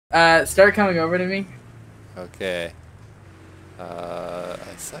Start coming over to me. Okay. I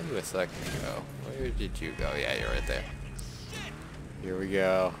saw you a second ago. Where did you go? Yeah, you're right there. Here we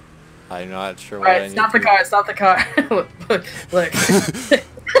go. I'm not sure what I Alright, need stop the to... car, stop the car. Look.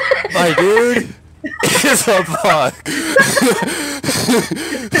 My dude is a bug.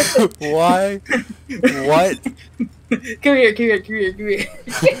 Why? What? Come here.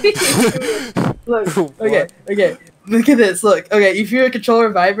 Look, okay. Look at this, look. Okay, you feel your controller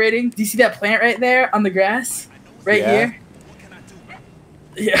vibrating? Do you see that plant right there on the grass? Right here?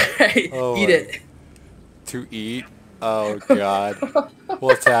 Yeah, right. Oh, Eat it. To eat? Oh god.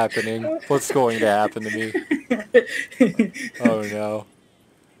 What's happening? What's going to happen to me? Oh no.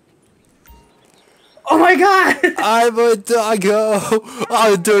 Oh my god! I'm a doggo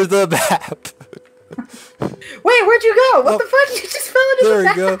under the map. Wait, where'd you go? What the fuck? You just fell into the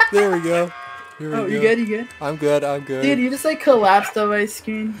map. There we go. Oh, you good? You good? I'm good. Dude, you just like collapsed on my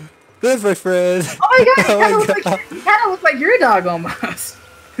screen. That's my friend. Oh my god, you kinda look like your dog almost.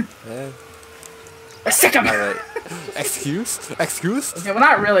 Man. Sick him! Alright. Excuse? Okay, well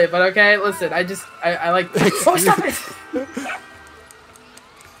not really, but okay, listen, I like... Oh, stop it!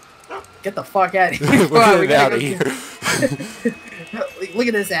 Get the fuck out of here. We're getting out of here. Look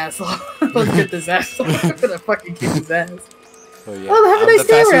at this asshole. Let's get this asshole. I'm gonna fucking kick his ass. Oh yeah, Oh, have a nice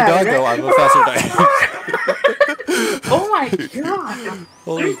day, doggo. I'm a faster doggo. Oh my god!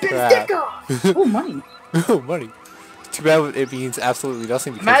 Holy crap. Oh, money. Oh, money. Too bad it means absolutely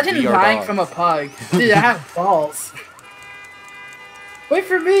nothing because Imagine we are dying dogs. from a pug. Dude, I have balls. Wait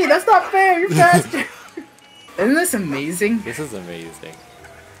for me. That's not fair. You're faster. Isn't this amazing? This is amazing.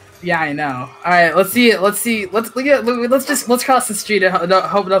 Yeah, I know. All right, let's see it. Let's cross the street and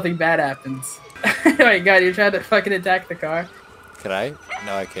hope nothing bad happens. Oh my god, you're trying to fucking attack the car. Can I?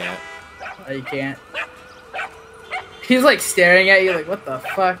 No, I can't. Oh, you can't. He's like staring at you like, what the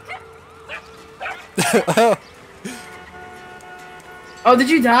fuck? Oh,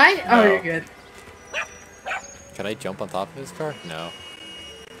 did you die? No. Oh, you're good. Can I jump on top of his car? No.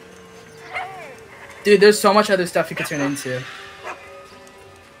 Dude, there's so much other stuff you could turn into.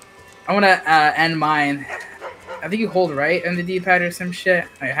 I want to end mine. I think you hold right on the D-pad or some shit.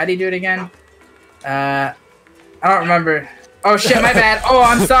 Wait, how do you do it again? I don't remember. Oh shit, my bad. Oh,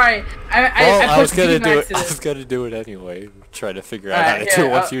 I'm sorry. I was gonna do it. I was gonna do it anyway. Try to figure out how to do it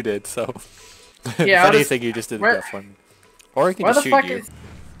once you did. So, yeah, if anything, you just did the best one. Or I can just shoot you.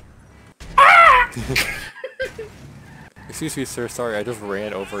 Excuse me, sir. Sorry, I just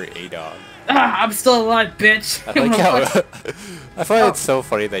ran over a dog. Ah, I'm still alive, bitch. I like how I find it so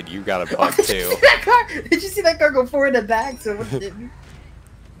funny that you got a bug too. Did you see that car go forward and back? So what did me?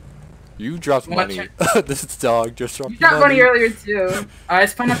 You dropped money. This dog just dropped money. You dropped money earlier too. I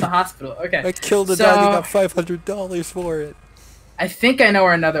just found at the hospital. Okay. I killed a dog and got $500 for it. I think I know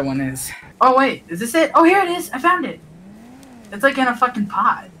where another one is. Oh wait, is this it? Oh, here it is. I found it. It's like in a fucking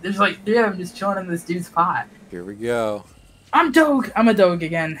pot. There's like 3 of them just chilling in this dude's pot. Here we go. I'm Doge. I'm a Doge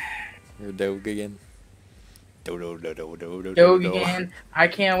again. You're a dog again. Dog again. I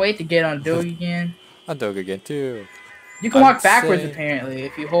can't wait to get on Doge again. I'm dog again too. You can walk backwards apparently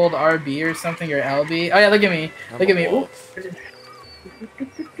if you hold RB or something or LB. Oh yeah, look at me. Look at me. Ooh.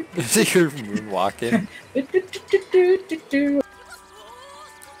 Is it your moonwalking?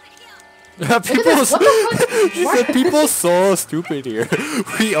 People so stupid here.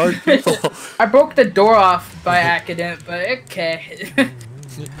 We are people. I broke the door off by accident, but okay.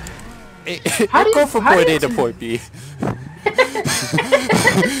 How go from point A to point B?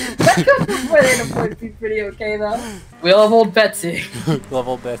 That goes from point A to point B pretty okay though. We love old Betsy. Love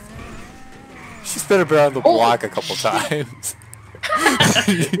old Betsy. She's been around the block a couple times.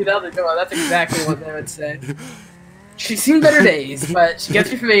 You know, that's exactly what they would say. She's seen better days, but she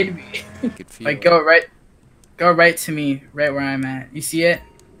gets me from A to B. Like go right to me, right where I'm at. You see it?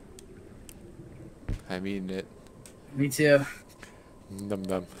 I mean it. Me too. Num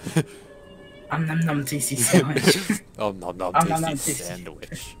num. Num num tasty sandwich. Oh num num tasty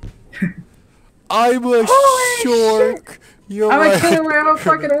sandwich. I'm a shark. You're I'm a killer. I'm a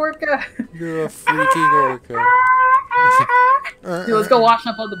fucking orca. You're a freaking orca. Dude, let's go wash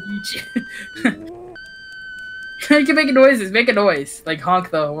up on the beach. You can make noises. Make a noise. Like honk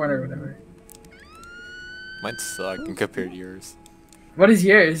the horn or whatever. Mine suck compared to yours. What is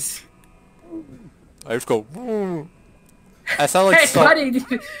yours? I just go. I sound like hey, buddy,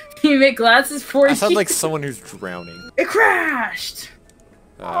 do you make glasses for you? I sound like someone who's drowning. It crashed.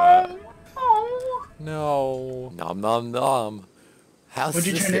 Oh. No. Nom nom nom. How's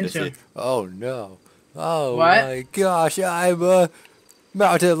What'd you turn into? Oh no. Oh what? my gosh, I'm a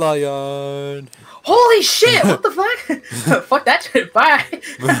Mountain lion. Holy shit! What the fuck? Fuck that shit. Bye.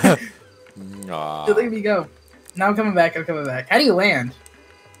 Aw. Let me go. Now I'm coming back. I'm coming back. How do you land?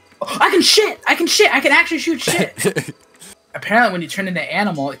 Oh, I can shit. I can shit. I can actually shoot shit. Apparently, when you turn into an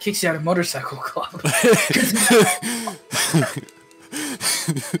animal, it kicks you out of motorcycle club.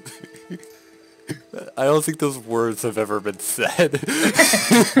 I don't think those words have ever been said.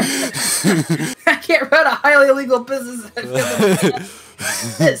 I can't run a highly illegal business.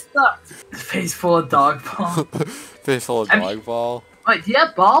 It sucks. Face full of dog ball. Face full of dog ball. Wait, do you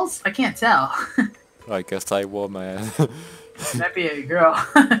have balls? I can't tell. I guess I will, man. Might be a girl.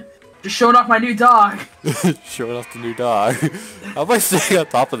 Just showing off my new dog. Showing off the new dog. How am I staying on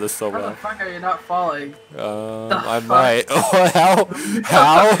top of this so How well? the fuck are you not falling? I might. Oh,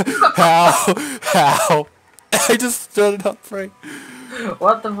 how? I just stood upright.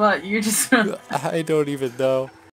 What the fuck? You just... I don't even know.